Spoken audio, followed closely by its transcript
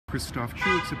Christoph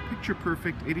Chu. It's a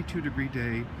picture-perfect 82-degree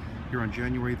day here on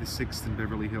January the 6th in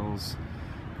Beverly Hills.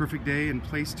 Perfect day and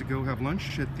place to go have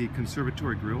lunch at the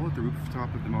Conservatory Grill at the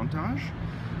rooftop of the Montage.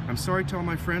 I'm sorry to all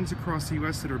my friends across the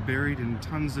US that are buried in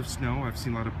tons of snow. I've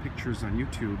seen a lot of pictures on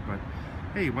YouTube, but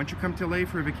hey, why don't you come to LA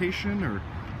for a vacation or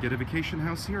get a vacation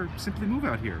house here, or simply move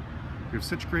out here. We have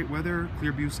such great weather,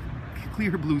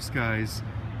 clear blue skies,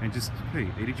 and just, hey,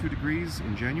 82 degrees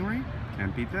in January?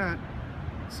 Can't beat that.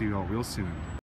 See you all real soon.